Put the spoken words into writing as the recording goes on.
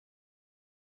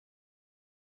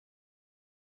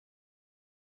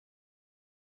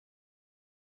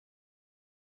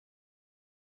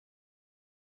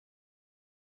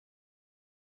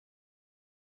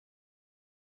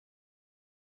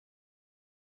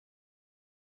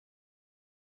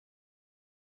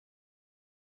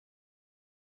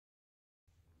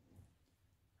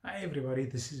Hi everybody,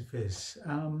 this is Viz.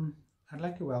 I'd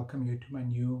like to welcome you to my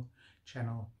new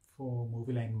channel for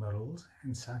Movieland models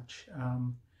and such.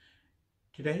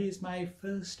 Today is my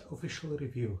first official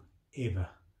review ever.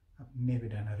 I've never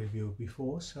done a review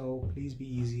before, so please be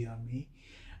easy on me.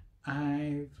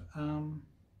 I'm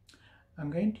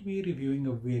going to be reviewing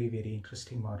a very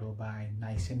interesting model by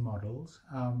Nice and Models,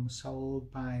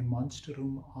 sold by Monster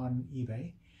Room on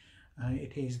eBay.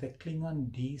 It is the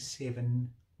Klingon D7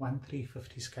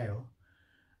 1350 scale.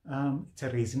 It's a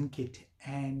resin kit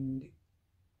and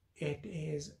it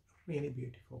is really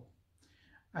beautiful.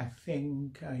 I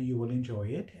think you will enjoy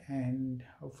it, and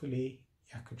hopefully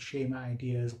I could share my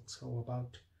ideas also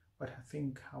about what I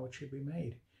think, how it should be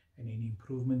made, and any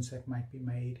improvements that might be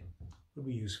made would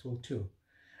be useful too.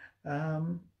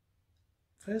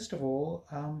 First of all,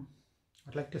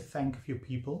 I'd like to thank a few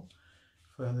people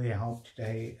for their help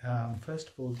today. First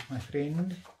of all, my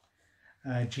friend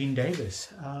Jean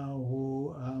Davis,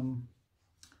 who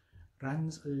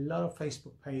runs a lot of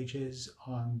Facebook pages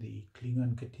on the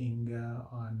Klingon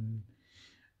Katinga, on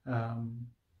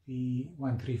the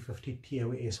 1350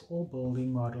 TOS, all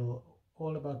building model,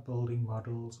 all about building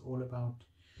models, all about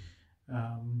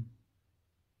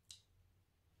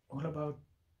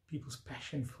people's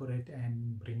passion for it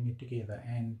and bringing it together.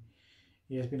 And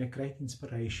he has been a great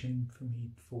inspiration for me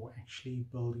for actually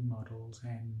building models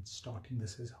and starting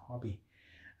this as a hobby.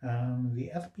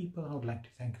 The other people I would like to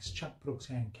thank is Chuck Brooks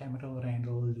and Cameron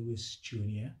Randall Lewis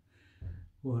Jr.,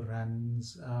 who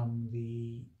runs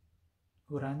the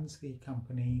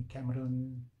company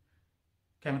Cameron's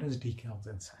Decals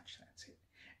and such. That's it.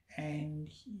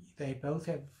 And they both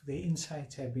have, their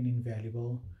insights have been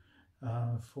invaluable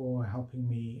for helping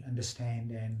me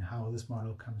understand and how this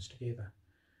model comes together.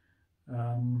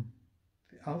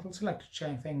 I'd also like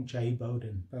to thank Jay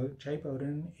Bowden. Jay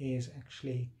Bowden is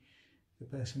actually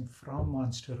the person from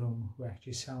Monster Room who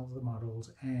actually sells the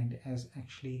models and has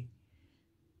actually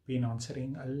been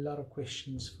answering a lot of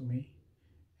questions for me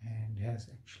and has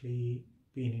actually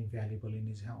been invaluable in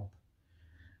his help.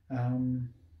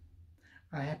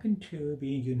 I happen to be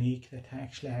unique that I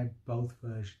actually have both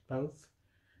versions, both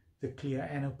the clear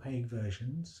and opaque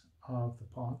versions of the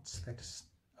parts that is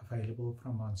available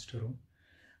from Monster Room.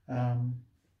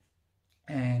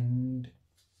 And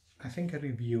I think a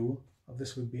review of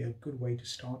this would be a good way to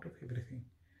start with everything.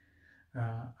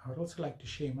 I would also like to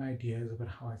share my ideas about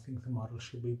how I think the model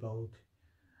should be built,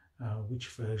 which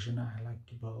version I like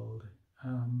to build.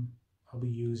 I'll be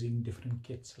using different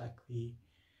kits like the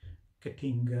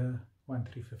Katinga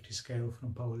 1350 scale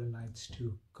from Polar Lights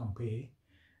to compare,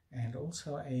 and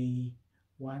also a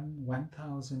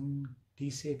 1000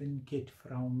 D7 kit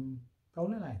from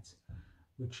Polar Lights,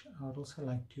 which I would also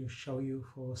like to show you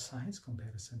for size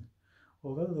comparison.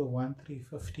 Although the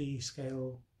 1350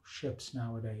 scale ships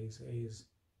nowadays is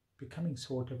becoming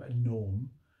sort of a norm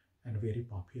and very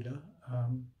popular,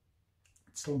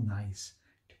 it's still nice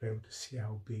to be able to see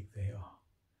how big they are.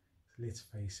 So let's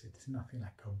face it, it's nothing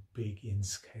like a big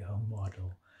in-scale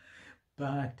model.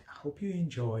 But I hope you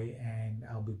enjoy, and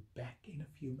I'll be back in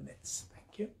a few minutes.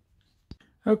 Thank you.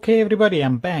 Okay everybody,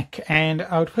 I'm back, and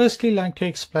I would firstly like to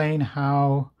explain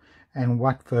how and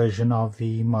what version of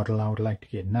the model I would like to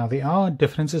get. Now, there are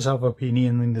differences of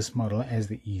opinion in this model, as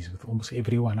there is with almost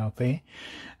everyone out there.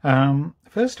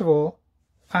 First of all,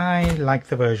 I like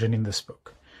the version in this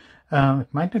book. It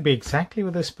might not be exactly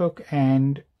with this book,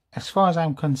 and as far as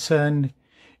I'm concerned,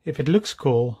 if it looks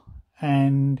cool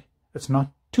and it's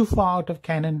not too far out of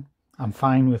canon, I'm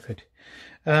fine with it.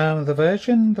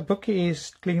 The book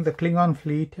is the Klingon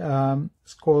Fleet.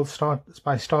 It's called it's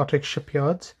by Star Trek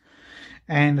Shipyards,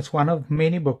 and it's one of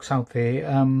many books out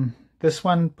there. This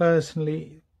one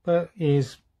personally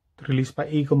is released by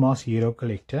Eagle Moss Hero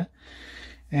Collector,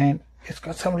 and it's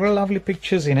got some real lovely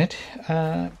pictures in it.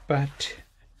 But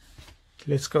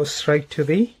let's go straight to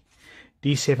the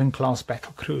D7 class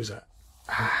battle cruiser.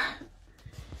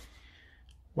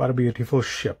 What a beautiful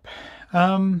ship.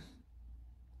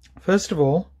 First of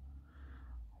all,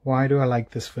 why do I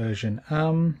like this version?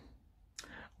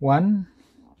 One,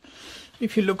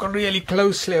 if you look really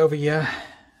closely over here,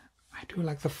 I do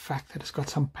like the fact that it's got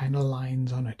some panel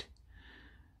lines on it.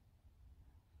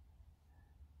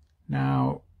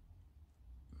 Now,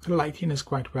 the lighting is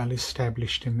quite well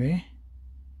established in there.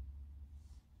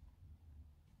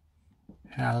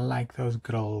 I like those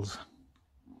grills.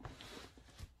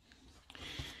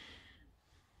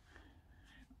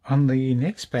 On the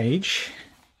next page,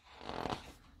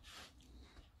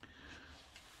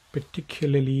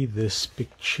 particularly this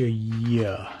picture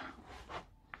here,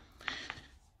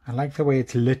 I like the way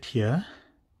it's lit here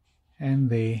and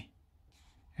there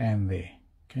and there.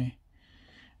 Okay,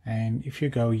 And if you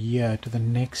go here to the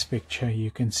next picture,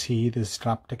 you can see the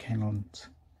disruptor cannons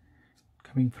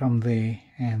coming from there,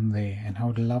 and I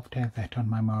would love to have that on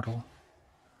my model.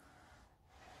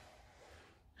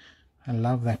 I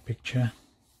love that picture.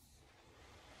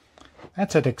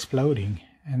 That's it exploding,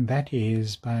 and that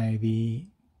is by the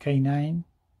K9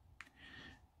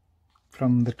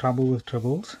 from The Trouble with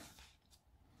Tribbles.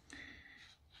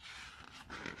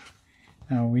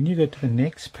 Now when you go to the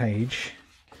next page,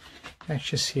 let's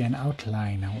just see an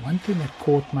outline. Now one thing that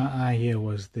caught my eye here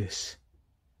was this,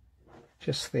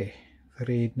 just there, the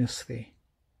redness there.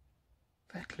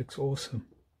 That looks awesome.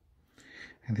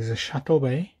 And there's a shuttle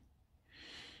bay.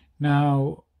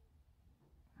 Now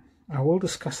I will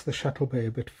discuss the shuttle bay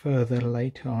a bit further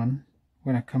later on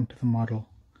when I come to the model.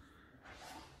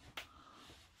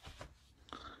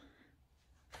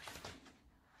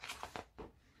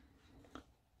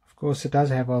 Of course it does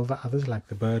have all the others like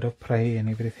the bird of prey and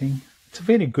everything. It's a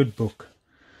very good book.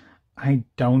 I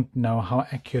don't know how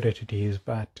accurate it is,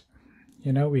 but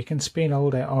you know, we can spend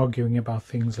all day arguing about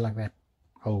things like that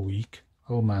all week,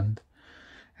 all month,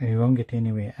 and we won't get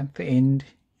anywhere. At the end,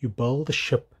 you build the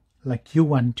ship like you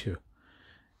want to,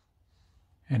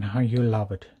 and how you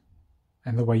love it,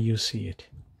 and the way you see it.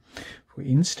 For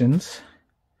instance,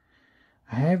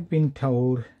 I have been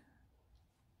told,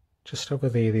 just over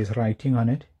there, there's writing on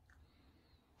it.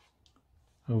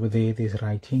 Over there, there's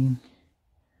writing.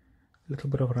 A little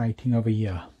bit of writing over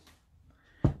here.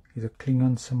 There's a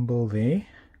Klingon symbol there.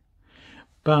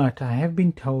 But I have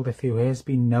been told that there has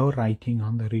been no writing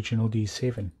on the original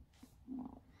D7.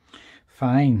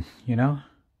 Fine, you know.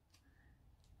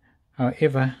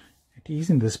 However, it is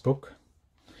in this book.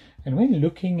 And when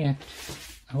looking at,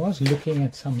 I was looking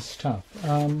at some stuff,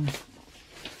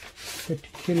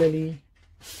 particularly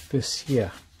this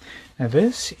here. Now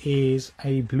this is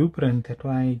a blueprint that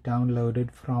I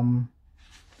downloaded from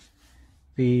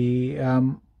the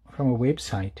from a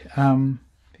website.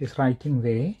 There's writing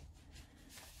there.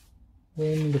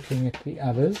 When looking at the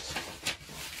others,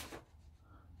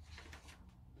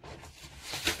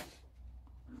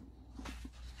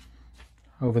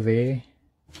 over there,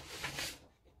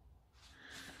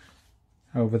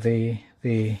 over there,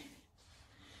 there.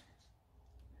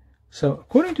 So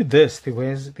according to this, there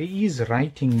is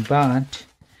writing, but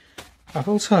I've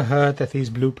also heard that these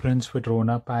blueprints were drawn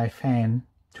up by a fan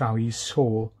to how he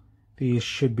saw these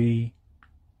should be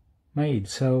made.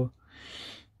 So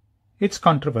it's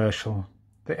controversial.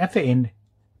 At the end,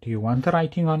 do you want the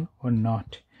writing on or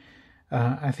not?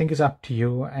 I think it's up to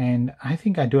you, and I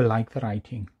think I do like the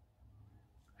writing,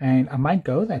 and I might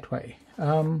go that way.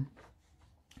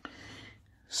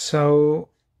 So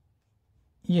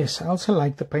yes, I also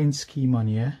like the paint scheme on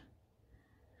here.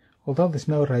 Although there's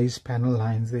no raised panel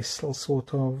lines, there's still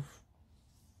sort of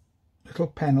little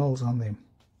panels on them.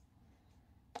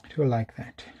 I do like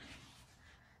that.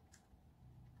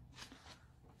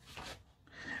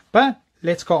 But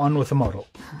let's go on with the model.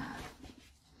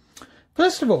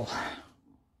 First of all,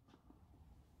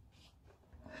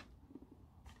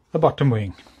 the bottom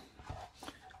wing.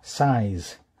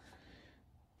 Size.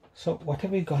 So what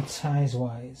have we got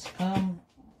size-wise?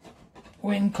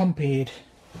 When compared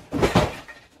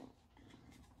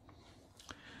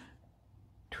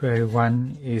to a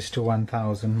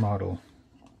 1:1000 model.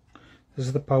 This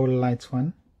is the polar lights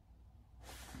one.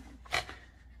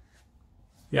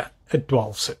 Yeah, it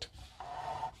dwarfs it.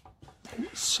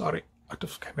 Sorry, out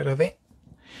of camera there.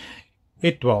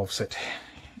 It dwarfs it.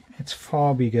 It's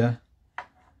far bigger.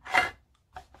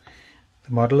 The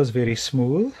model is very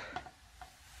smooth.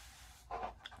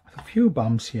 A few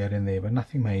bumps here and there, but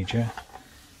nothing major.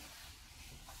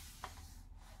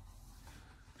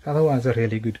 Otherwise, a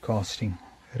really good casting.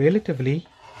 Relatively,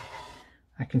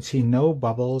 I can see no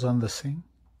bubbles on this thing.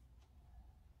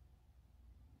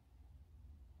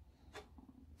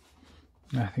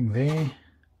 Nothing there.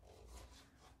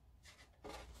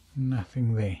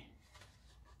 Nothing there.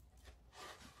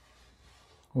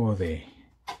 Or there.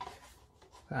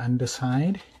 The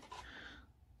underside.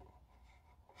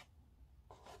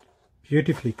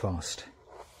 Beautifully cast.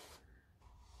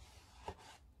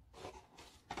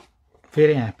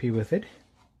 Very happy with it.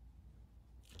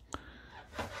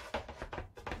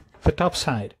 The top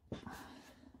side.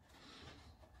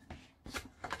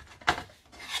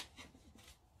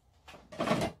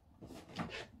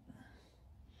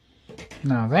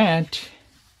 Now that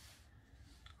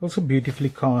also beautifully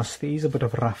cast. There is a bit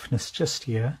of roughness just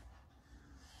here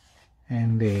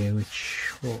and there,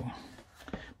 which, oh,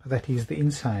 but that is the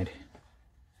inside.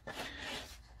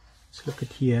 Let's look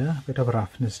at here, a bit of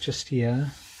roughness just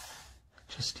here,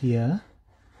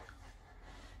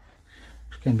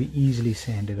 which can be easily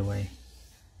sanded away.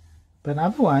 but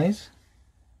otherwise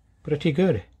pretty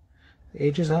good. The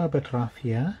edges are a bit rough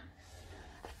here.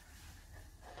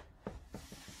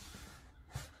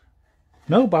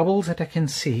 No bubbles that I can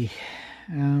see.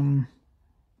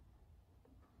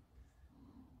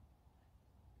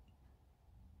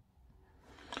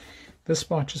 This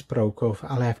part just broke off.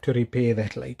 I'll have to repair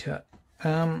that later.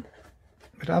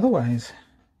 But otherwise,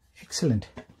 excellent.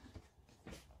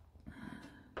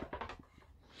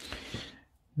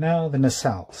 Now the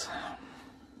nacelles.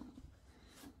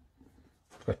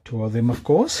 I've got two of them, of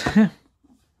course.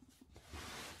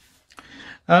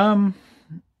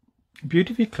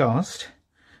 Beautifully cast,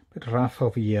 but rough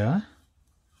over here.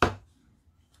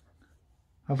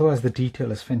 Otherwise, the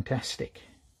detail is fantastic.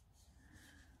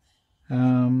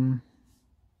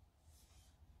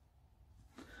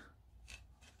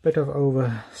 Bit of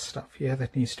over stuff here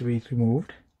that needs to be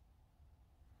removed.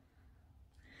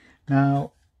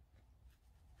 Now,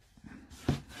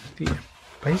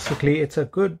 basically, it's a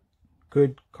good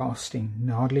casting.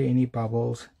 Hardly any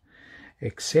bubbles,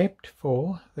 except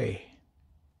for there.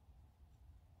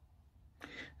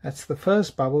 That's the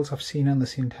first bubbles I've seen on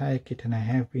this entire kit, and I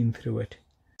have been through it.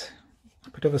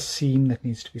 A bit of a seam that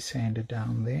needs to be sanded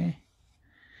down there.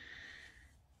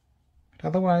 But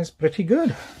otherwise, pretty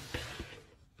good.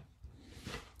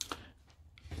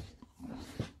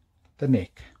 The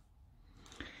neck.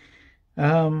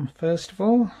 First of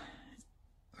all,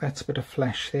 that's a bit of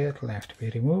flesh there. It'll have to be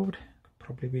removed.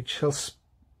 Probably be just,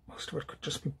 most of it could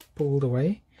just be pulled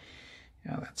away.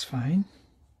 Yeah, that's fine.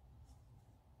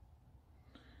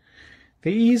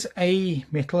 There is a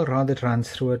metal rod that runs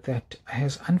through it that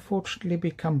has unfortunately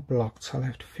become blocked, so I'll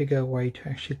have to figure a way to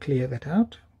actually clear that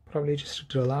out. Probably just to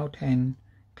drill out and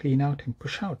clean out and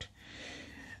push out.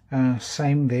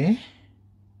 Same there.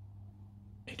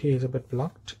 It is a bit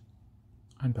blocked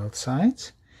on both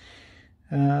sides.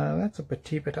 That's a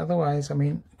pity, but otherwise, I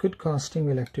mean, good casting.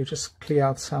 We'll have to just clear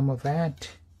out some of that.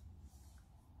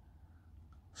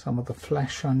 Some of the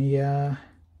flesh on here.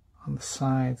 On the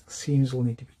sides, the seams will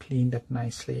need to be cleaned up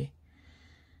nicely.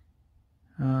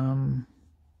 Otherwise,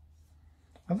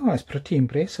 pretty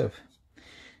impressive.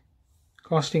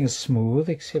 Casting is smooth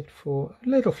except for a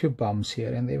little few bumps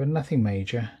here and there, but nothing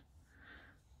major.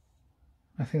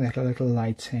 Nothing that a little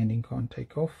light sanding can't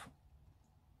take off.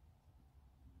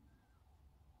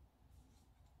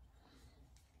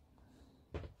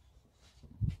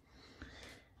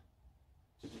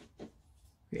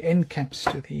 The end caps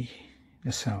to the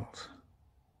nacelles.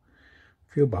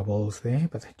 A few bubbles there,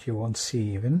 but that you won't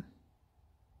see even.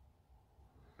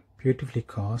 Beautifully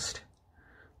cast. A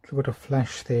little bit of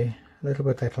flesh there. A little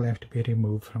bit that will have to be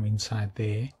removed from inside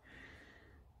there.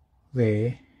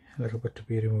 There. A little bit to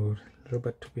be removed. A little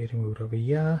bit to be removed over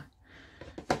here.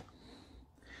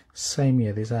 Same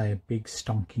here. There's a big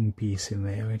stonking piece in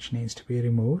there which needs to be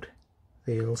removed.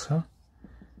 There also.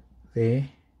 There.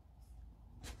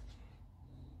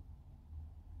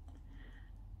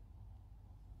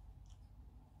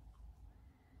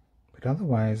 But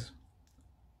otherwise,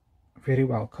 very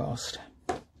well cast.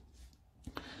 A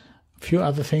few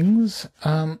other things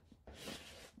were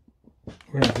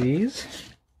these.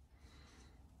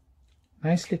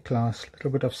 Nicely cast, a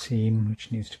little bit of seam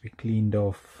which needs to be cleaned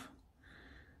off.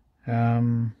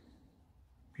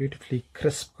 Beautifully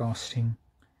crisp casting.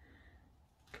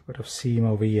 A little bit of seam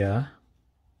over here.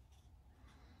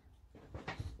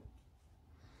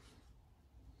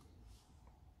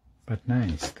 But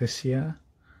nice. This here.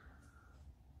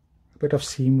 Bit of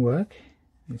seam work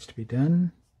needs to be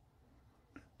done.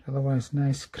 Otherwise,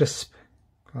 nice crisp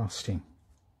casting.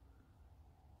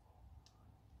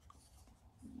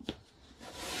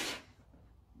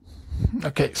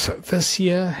 Okay, so this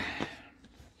here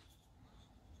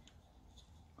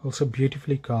also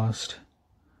beautifully cast.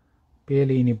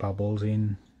 Barely any bubbles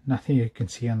in. Nothing you can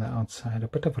see on the outside. A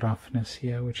bit of roughness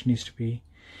here which needs to be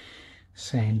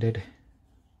sanded.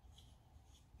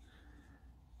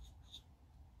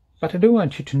 But I do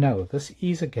want you to know, this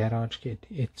is a garage kit.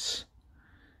 It's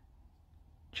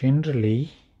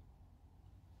generally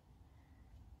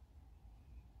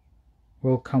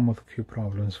will come with a few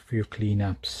problems, a few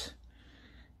cleanups.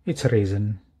 It's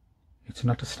resin. It's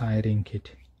not a styrene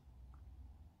kit.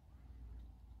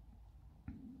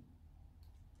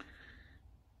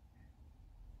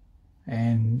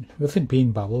 And with it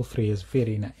being bubble free is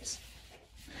very nice.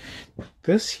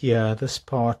 This here, this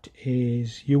part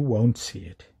is, you won't see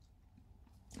it.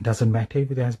 Doesn't matter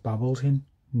if it has bubbles in,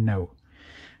 no.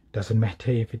 Doesn't matter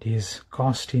if it is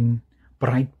cast in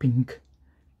bright pink,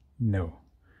 no.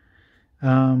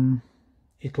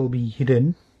 It will be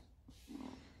hidden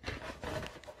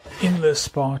in this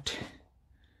part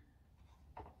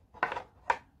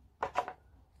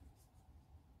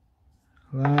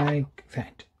like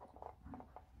that,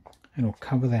 and we'll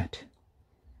cover that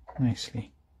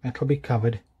nicely. That'll be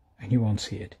covered and you won't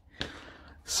see it.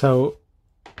 So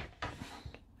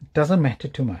it doesn't matter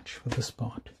too much for this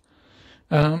part.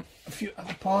 A few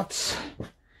other parts.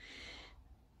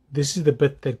 This is the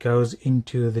bit that goes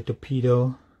into the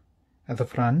torpedo at the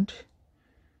front.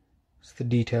 It's the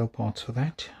detail parts for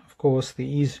that. Of course, there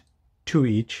is 2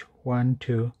 each. 1,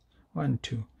 2, 1,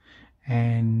 2.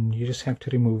 And you just have to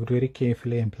remove it very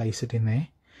carefully and place it in there.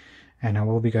 And I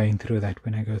will be going through that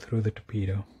when I go through the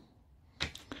torpedo.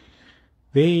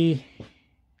 The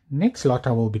next lot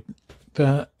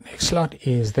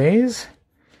is theirs.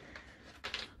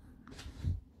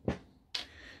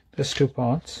 There's 2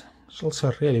 parts. It's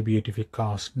also really beautifully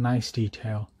cast, nice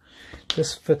detail.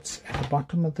 This fits at the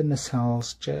bottom of the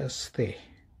nacelles just there.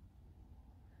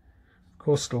 Of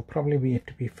course, it'll probably have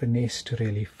to be finessed to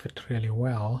really fit really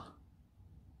well.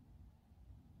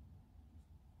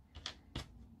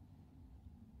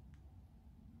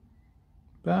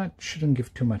 But shouldn't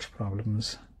give too much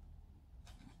problems.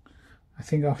 I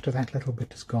think after that little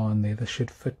bit is gone there, this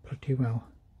should fit pretty well.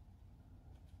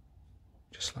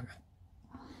 Just like that.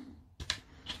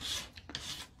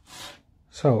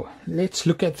 So let's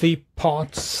look at the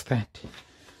parts that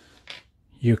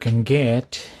you can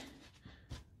get,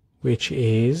 which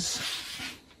is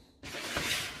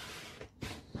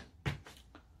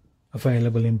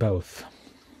available in both.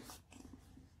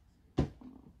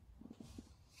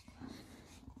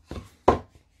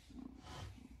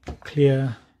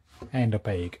 Clear and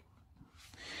opaque.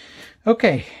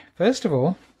 Okay, first of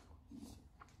all,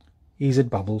 is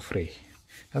it bubble free?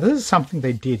 Now this is something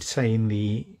they did say in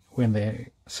the, when they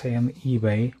say on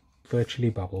eBay, virtually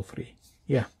bubble free.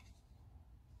 Yeah,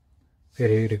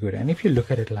 very, very good. And if you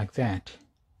look at it like that,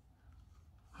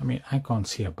 I mean, I can't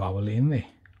see a bubble in there.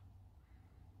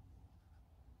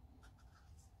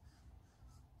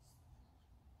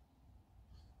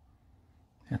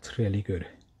 That's really good.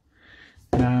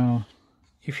 Now,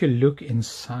 if you look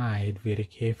inside very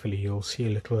carefully, you'll see a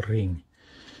little ring.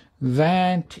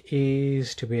 That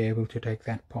is to be able to take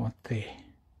that part there.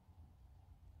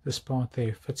 This part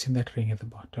there fits in that ring at the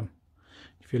bottom.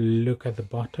 If you look at the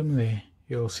bottom there,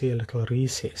 you'll see a little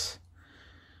recess.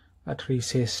 That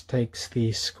recess takes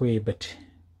the square bit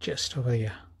just over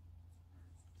here.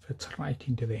 Fits right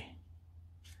into there.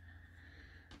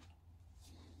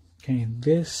 Okay,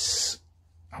 this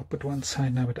I'll put one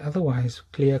side now, but otherwise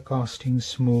clear casting,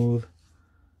 smooth,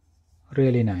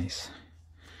 really nice.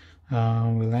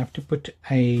 We'll have to put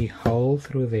a hole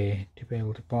through there to be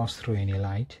able to pass through any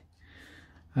light,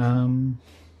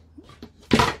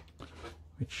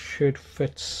 which should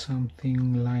fit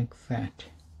something like that.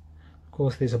 Of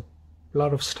course, there's a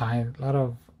lot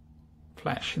of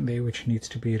flash in there which needs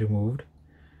to be removed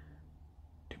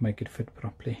to make it fit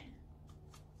properly.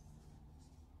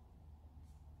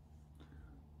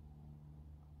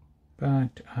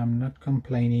 But I'm not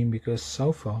complaining because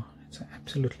so far it's an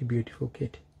absolutely beautiful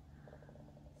kit.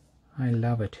 I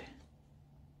love it.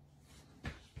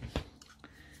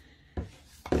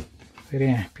 Very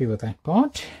happy with that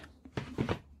part.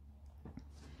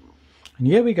 And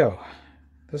here we go.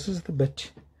 This is the bit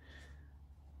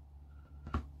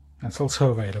that's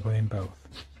also available in both.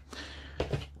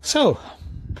 So,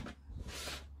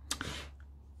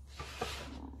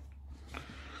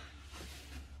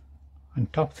 on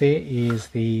top there is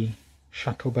the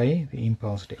shuttle bay, the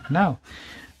impulse deck. Now,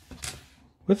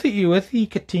 with the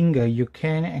Katinga, you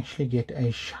can actually get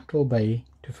a shuttle bay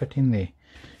to fit in there.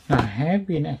 Now, I have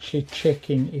been actually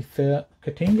checking if the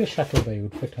Katinga shuttle bay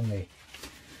would fit on there.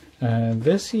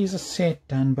 This is a set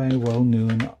done by Well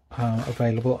Noon,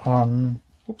 available on,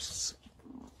 oops.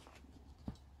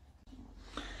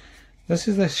 This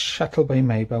is the shuttle bay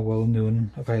made by Well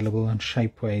Noon, available on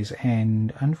Shapeways,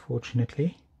 and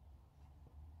unfortunately,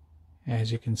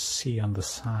 as you can see on the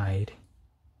side,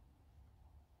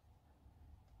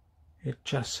 it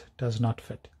just does not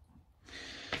fit.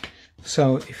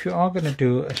 So if you are going to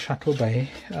do a shuttle bay,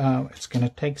 it's going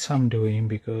to take some doing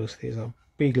because there's a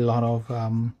big lot of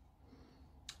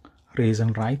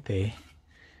resin right there.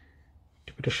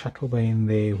 To put a shuttle bay in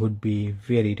there would be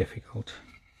very difficult,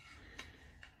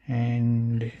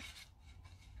 and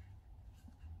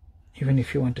even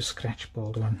if you want to scratch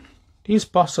build one, it is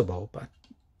possible, but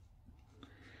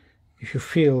if you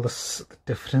feel the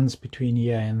difference between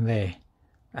here and there,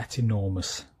 that's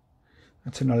enormous.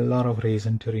 That's a lot of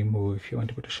reason to remove if you want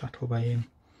to put a shuttle bay in.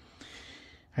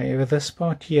 However, this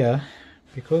part here,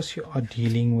 because you are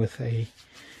dealing with a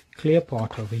clear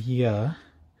part over here,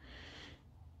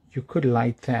 you could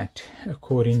light that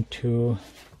according to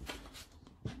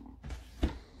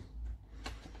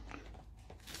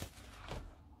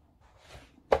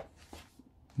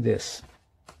this.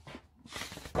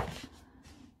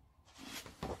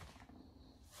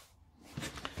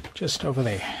 Just over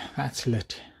there, that's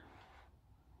lit.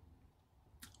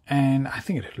 And I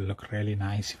think it would look really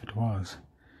nice if it was.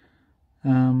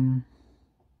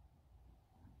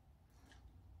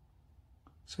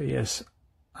 So yes,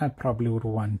 I probably would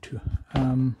want to.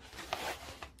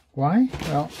 Why?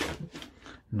 Well,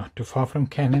 not too far from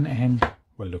Canon and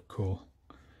will look cool.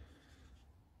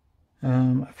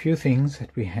 A few things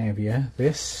that we have here.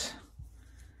 This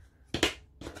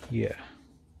here.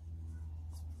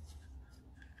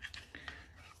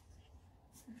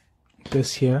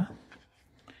 This here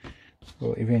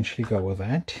will eventually go with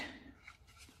that.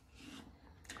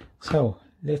 So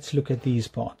let's look at these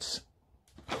parts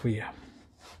over here.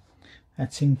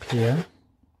 That's in clear.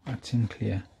 That's in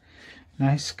clear.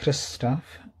 Nice crisp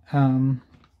stuff.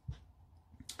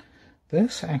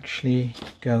 This actually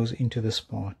goes into this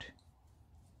part.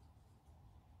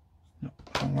 No,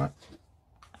 wrong one.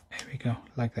 There we go,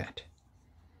 like that.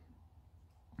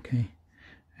 Okay,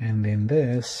 and then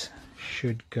this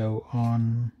should go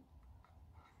on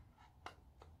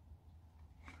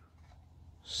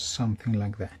something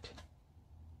like that.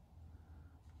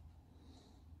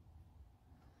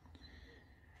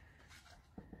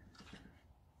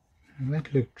 And that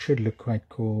should look quite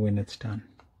cool when it's done.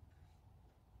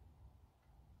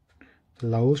 The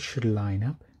lowels should line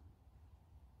up.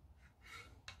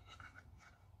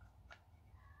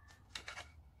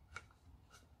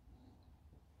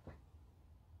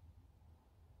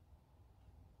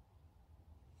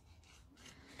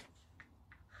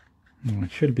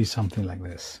 It should be something like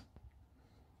this.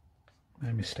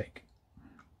 My mistake.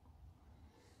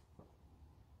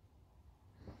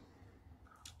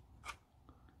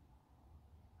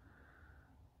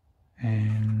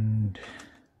 And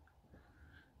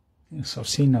yes, I've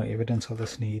seen no evidence of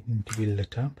this needing to be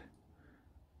lit up,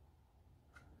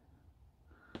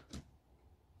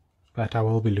 but I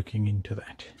will be looking into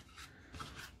that.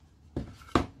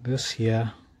 This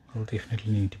here will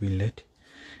definitely need to be lit,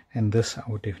 and this I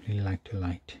would definitely like to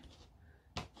light.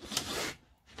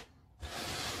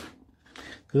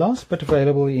 The last bit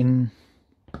available in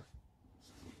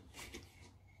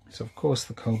is of course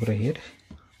the Cobra head,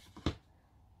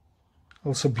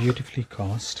 also beautifully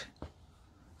cast,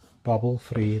 bobble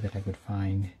free that I could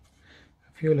find.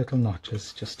 A few little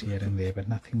notches just here and there, but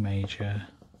nothing major.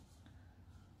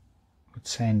 Would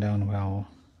sand down well,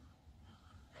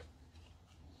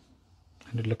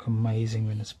 and it'd look amazing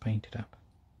when it's painted up.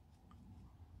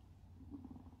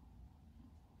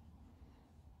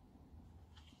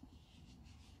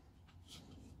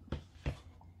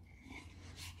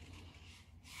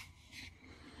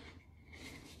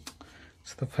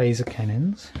 The phaser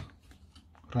cannons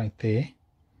right there.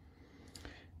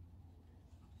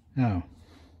 Now,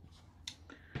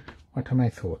 what are my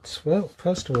thoughts? Well,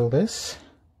 first of all, let's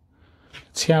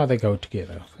see how they go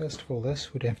together. First of all,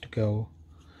 this would have to go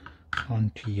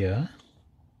onto here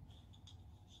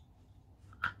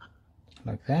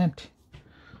like that.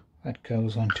 That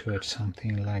goes onto it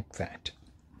something like that.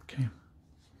 Okay,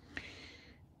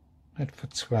 that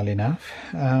fits well enough.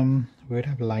 We would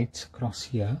have lights across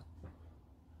here,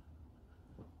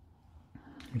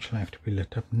 which will have to be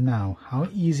lit up. Now, how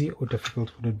easy or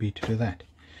difficult would it be to do that?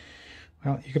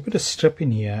 Well, you could put a strip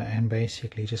in here and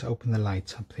basically just open the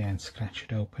lights up there and scratch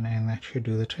it open, and that should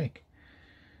do the trick.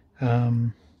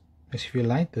 If you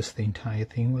light this, the entire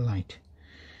thing will light.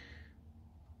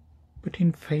 Put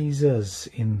in phasers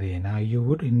in there. Now, you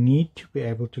would need to be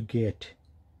able to get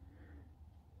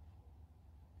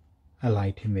a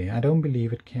light in there. I don't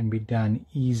believe it can be done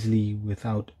easily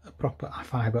without a proper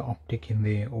fiber optic in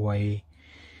there, or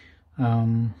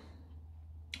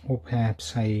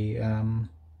perhaps an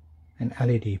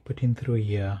LED put in through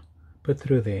here, put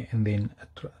through there, and then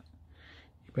you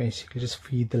basically just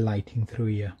feed the lighting through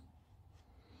here.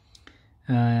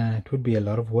 It would be a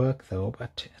lot of work though,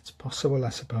 but it's possible, I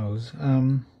suppose.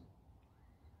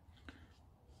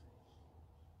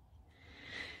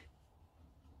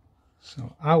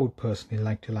 So I would personally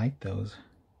like to light those,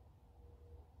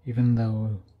 even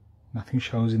though nothing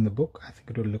shows in the book. I think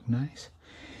it would look nice.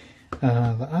 The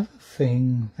other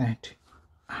thing that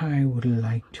I would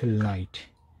like to light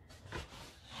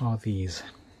are these,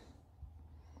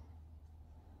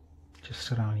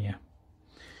 just around here.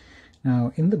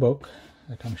 Now, in the book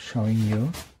that I'm showing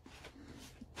you,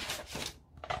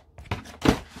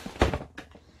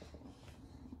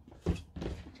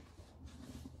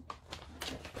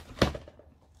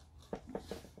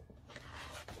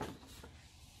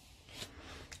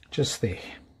 just there.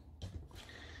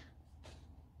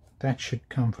 That should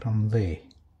come from there.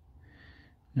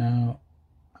 Now,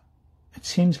 it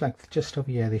seems like just over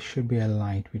here there should be a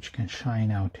light which can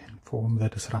shine out and form the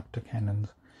disruptor cannons.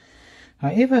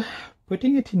 However,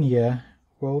 putting it in here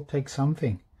will take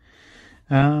something.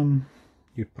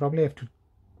 You'd probably have to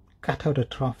cut out a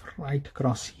trough right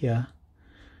across here,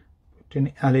 put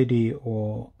an LED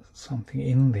or something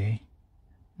in there,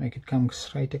 make it come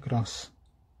straight across.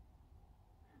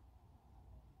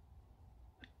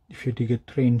 If you dig a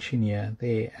trench in here,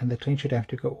 there, and the trench would have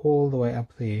to go all the way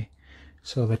up there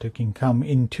so that it can come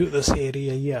into this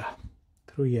area here,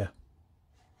 through here,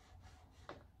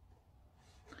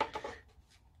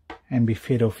 and be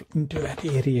fed off into that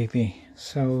area there.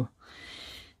 So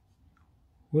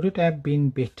would it have been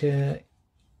better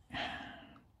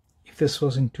if this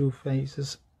was in 2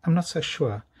 phases? I'm not so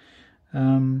sure.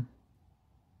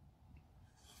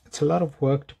 It's a lot of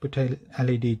work to put a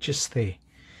LED just there.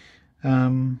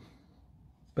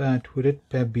 But would it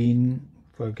have been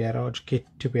for a garage kit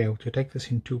to be able to take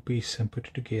this in 2 pieces and put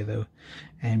it together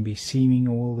and be seaming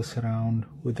all this around?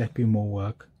 Would that be more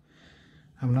work?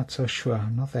 I'm not so sure.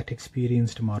 I'm not that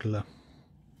experienced a modeler.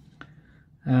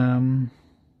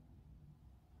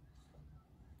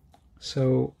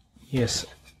 So yes,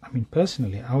 I mean,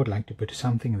 personally I would like to put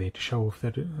something there to show off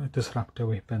the disruptor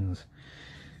weapons.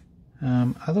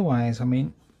 Otherwise, I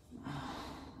mean,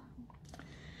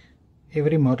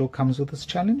 every model comes with its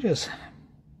challenges,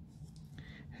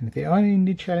 and if there are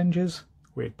any challenges,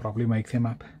 we'd probably make them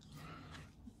up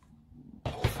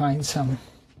or find some.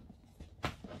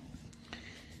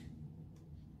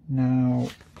 Now,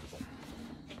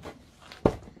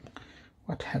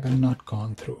 what have I not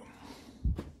gone through?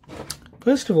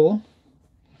 First of all,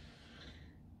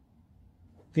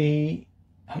 I'd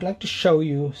like to show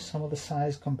you some of the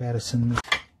size comparisons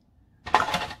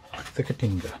of the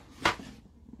Ktinga.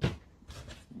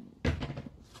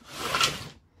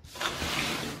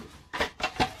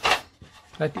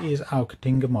 That is our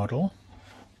Ktinga model,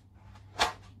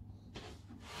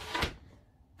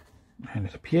 and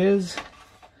it appears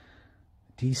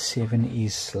D7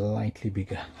 is slightly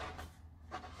bigger.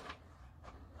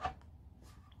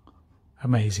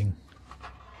 Amazing.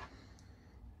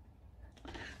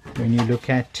 When you look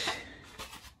at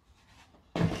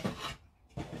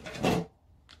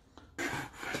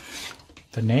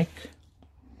the neck,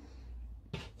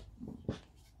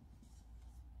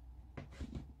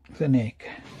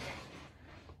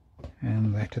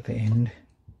 and that at the end,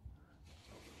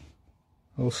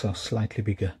 also slightly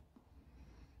bigger.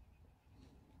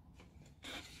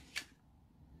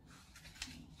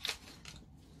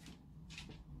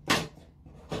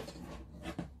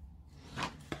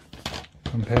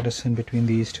 Comparison between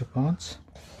these two parts.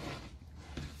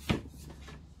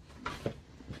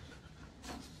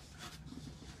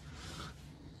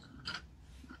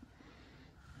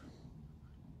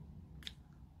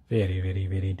 Very, very,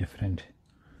 very different.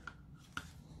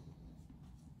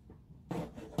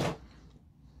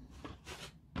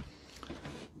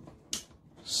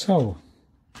 So,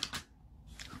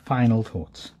 final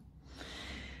thoughts.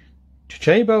 To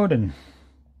Jay Bowden,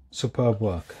 superb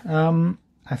work.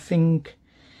 I think,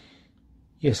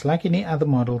 yes, like any other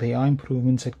model, there are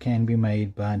improvements that can be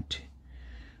made, but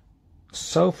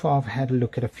so far I've had a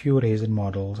look at a few resin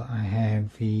models. I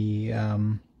have the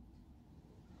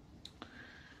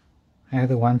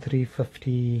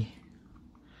 1350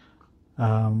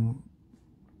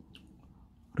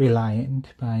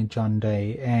 Reliant by John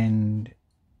Day, and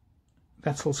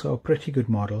that's also a pretty good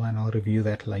model, and I'll review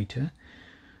that later.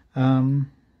 I've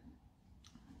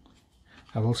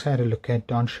also had a look at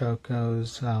Don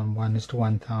Shoko's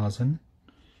 1:1000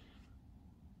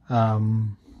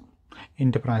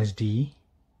 Enterprise D.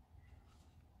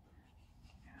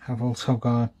 I've also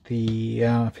got the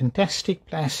fantastic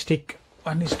plastic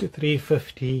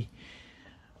 1:350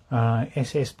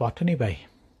 SS Botany Bay.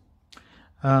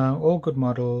 All good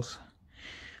models.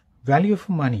 Value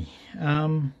for money.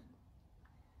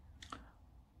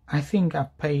 I think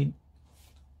I've paid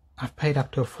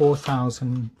up to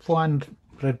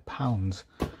 £4,400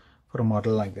 for a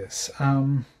model like this.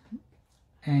 And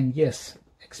yes,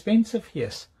 expensive,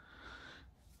 yes,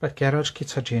 but garage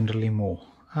kits are generally more.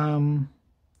 The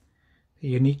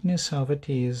uniqueness of it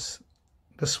is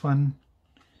this one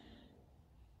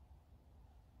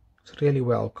is really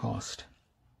well cast,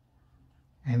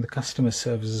 and the customer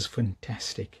service is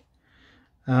fantastic.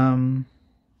 I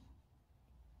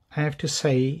have to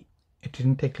say, it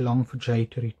didn't take long for Jay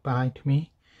to reply to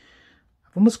me.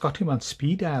 I've almost got him on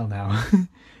speed dial now.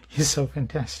 He's so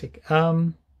fantastic.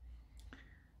 And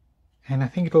I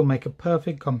think it will make a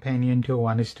perfect companion to a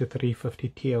 1:350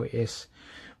 TOS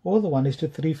or the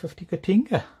 1:350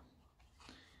 Ktinga.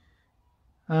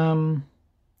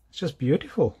 It's just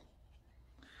beautiful.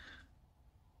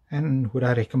 And would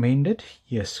I recommend it?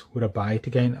 Yes. Would I buy it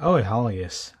again? Oh, hell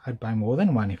yes. I'd buy more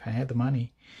than one if I had the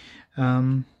money.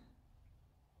 And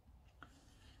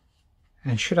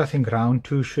should I think round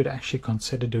 2 should actually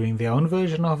consider doing their own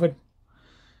version of it?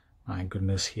 My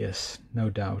goodness, yes, no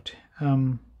doubt.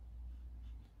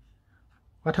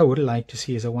 What I would like to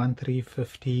see is a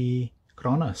 1350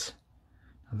 Kronos.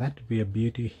 Now that would be a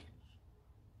beauty.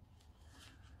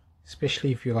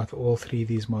 Especially if you got all 3 of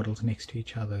these models next to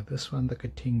each other. This one, the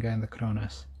Katinga, and the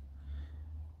Kronos.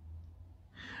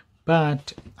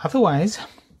 But otherwise,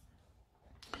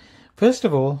 first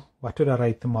of all, what would I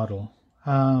rate the model?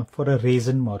 For a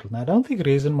resin model. Now I don't think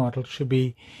resin models should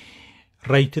be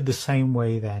rated the same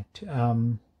way that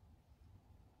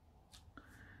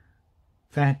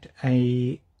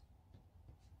a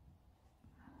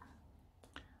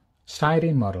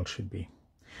styrene model should be.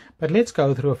 But let's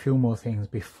go through a few more things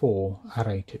before I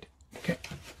rate it. Okay.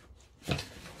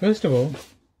 First of all,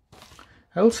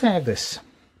 I also have this.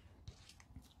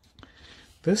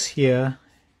 This here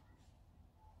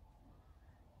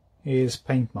is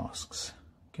paint masks.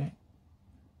 Okay.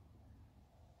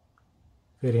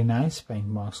 Very nice paint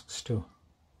masks too.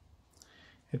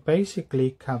 It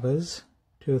basically covers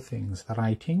 2 things, the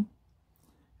writing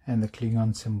and the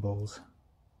Klingon symbols.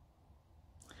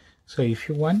 So if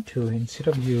you want to, instead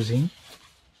of using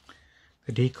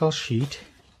the decal sheet,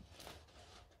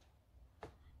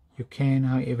 you can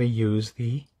however use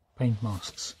the paint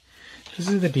masks. This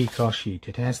is the decal sheet.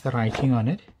 It has the writing on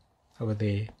it over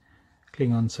there,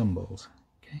 Klingon symbols.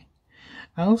 Okay.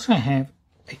 I also have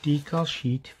a decal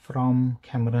sheet from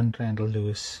Cameron Randall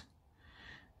Lewis,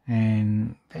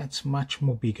 and that's much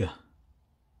more bigger.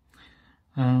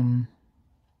 And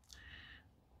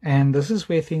this is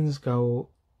where things go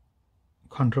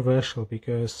controversial,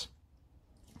 because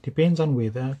it depends on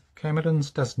whether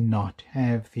Cameron's does not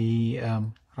have the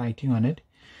writing on it,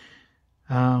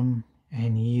 and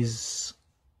his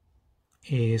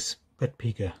is a bit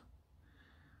bigger.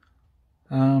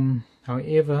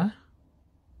 However,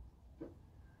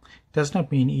 it does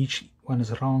not mean each one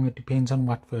is wrong. It depends on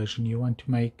what version you want to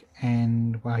make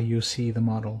and why you see the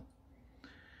model.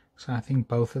 So I think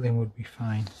both of them would be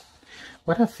fine.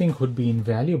 What I think would be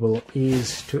invaluable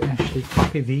is to actually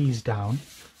copy these down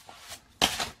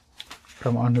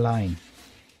from online.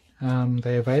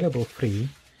 They're available free,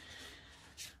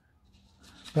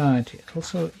 but it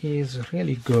also is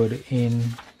really good in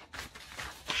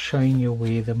showing you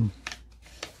where the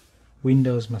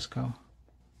windows must go,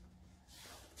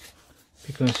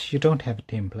 because you don't have a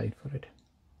template for it.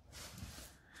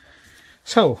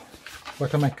 So,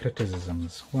 what are my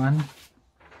criticisms? One,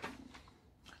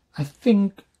 I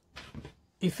think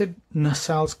if the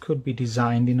nacelles could be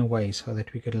designed in a way so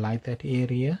that we could light that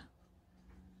area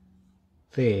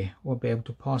there, or be able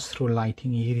to pass through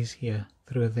lighting areas here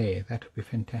through there, that would be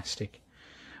fantastic.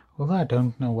 Although I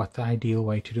don't know what the ideal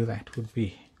way to do that would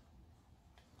be.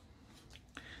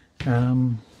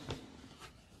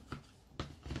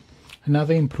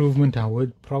 Another improvement I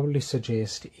would probably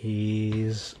suggest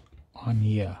is on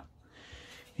here.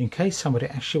 In case somebody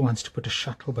actually wants to put a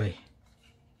shuttle bay,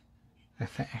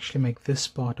 if I actually make this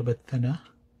part a bit thinner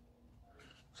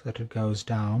so that it goes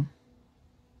down,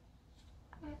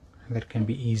 and that can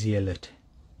be easier lit.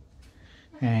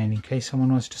 And in case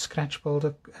someone wants to scratch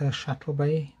build a shuttle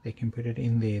bay, they can put it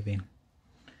in there then.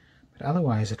 But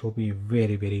otherwise it will be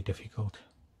very, very difficult.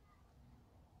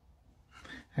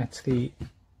 That's the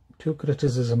 2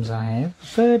 criticisms I have. The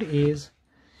third is,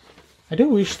 I do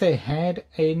wish they had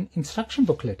an instruction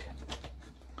booklet.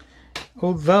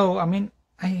 Although, I mean,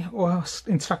 or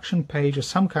instruction page or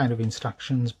some kind of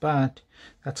instructions, but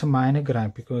that's a minor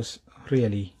gripe, because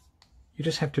really you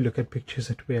just have to look at pictures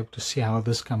to be able to see how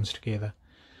this comes together,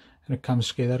 and it comes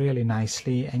together really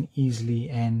nicely and easily,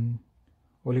 and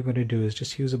all you've got to do is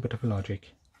just use a bit of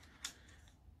logic.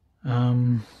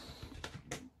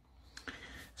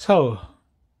 So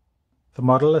the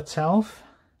model itself,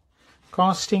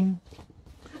 casting,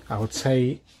 I would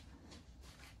say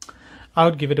I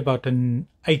would give it about an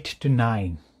 8 to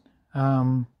 9.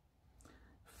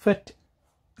 Fit,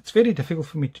 it's very difficult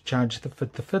for me to judge the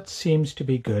fit. The fit seems to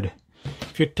be good.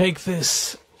 If you take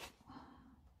this,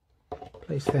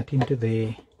 place that into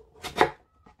there,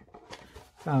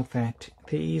 about that,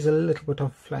 there is a little bit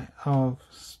of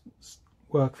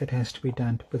work that has to be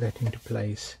done to put that into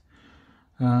place.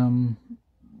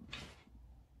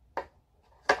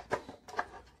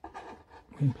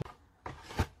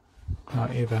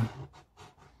 However,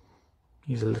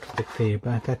 he's a little bit there,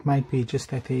 but that might be just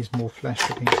that there is more flash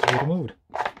that needs to be removed.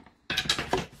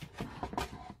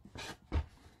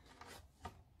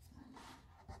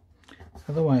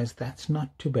 Otherwise, that's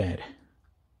not too bad.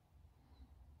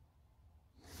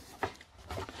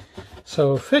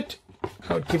 So fit,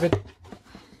 I would give it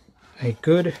a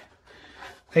good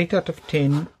 8 out of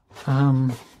 10.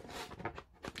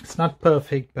 It's not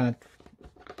perfect, but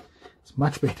it's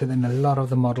much better than a lot of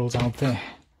the models out there.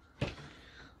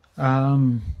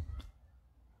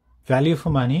 Value for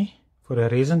money for a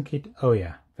resin kit. Oh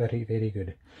yeah, very, very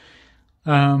good.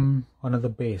 One of the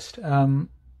best.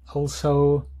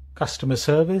 Also customer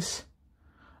service.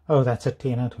 Oh, that's a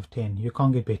 10 out of 10. You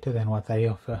can't get better than what they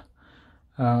offer.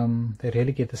 They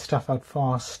really get the stuff out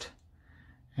fast,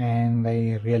 and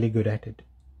they're really good at it.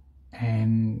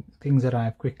 And things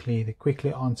arrive quickly. They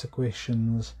quickly answer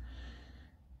questions.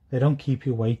 They don't keep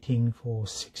you waiting for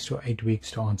 6 to 8 weeks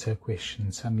to answer a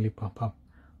question. Suddenly pop up.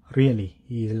 Really,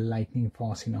 he's lightning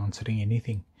fast in answering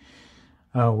anything.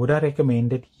 Would I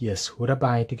recommend it? Yes. Would I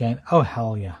buy it again? Oh,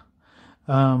 hell yeah.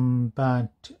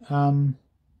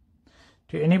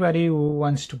 To anybody who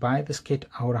wants to buy this kit,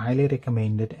 I would highly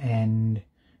recommend it, and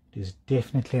it is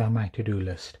definitely on my to-do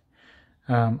list.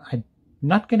 I'm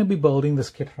not going to be building this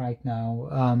kit right now.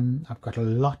 I've got a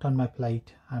lot on my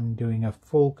plate. I'm doing a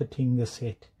full Katinga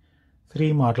set,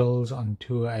 3 models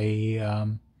onto a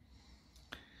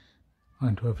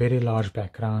very large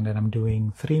background, and I'm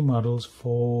doing 3 models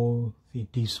for the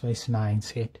Deep Space Nine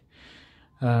set.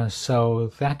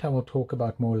 So that I will talk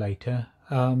about more later.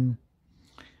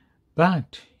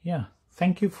 But yeah,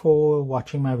 thank you for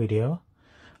watching my video.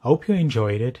 I hope you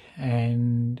enjoyed it,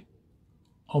 and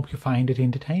hope you find it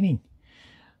entertaining.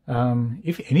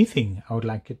 If anything, I would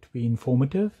like it to be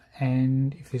informative,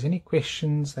 and if there's any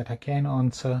questions that I can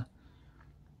answer,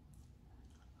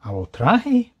 I will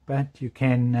try. But you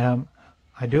can,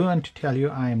 I do want to tell you,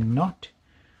 I am not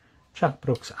Chuck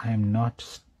Brooks, I am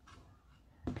not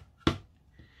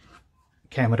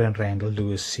Cameron Randall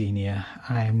Lewis Sr.,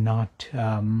 I am not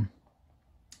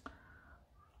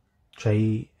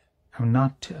I'm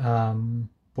not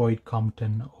Boyd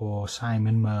Compton or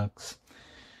Simon Merckx.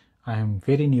 I am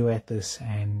very new at this,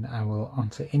 and I will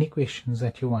answer any questions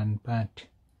that you want, but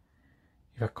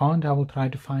if I can't, I will try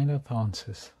to find out the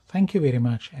answers. Thank you very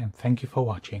much, and thank you for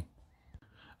watching.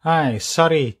 Hi,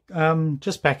 sorry,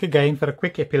 just back again for a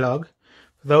quick epilogue.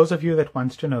 For those of you that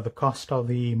wants to know the cost of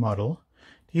the model,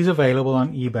 it is available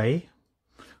on eBay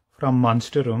from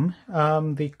Monster Room.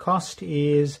 The cost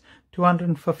is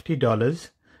 $250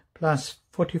 plus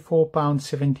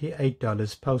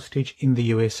 £44.78 postage in the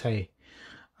USA.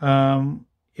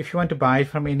 If you want to buy it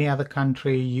from any other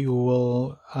country, you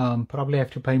will probably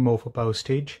have to pay more for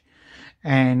postage,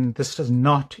 and this does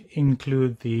not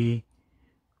include the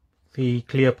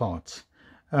clear parts.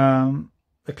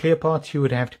 The clear parts you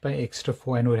would have to pay extra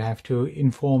for, and would have to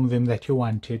inform them that you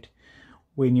want it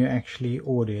when you actually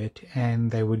order it,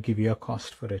 and they would give you a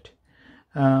cost for it.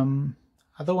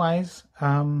 Otherwise,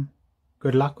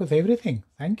 good luck with everything.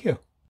 Thank you.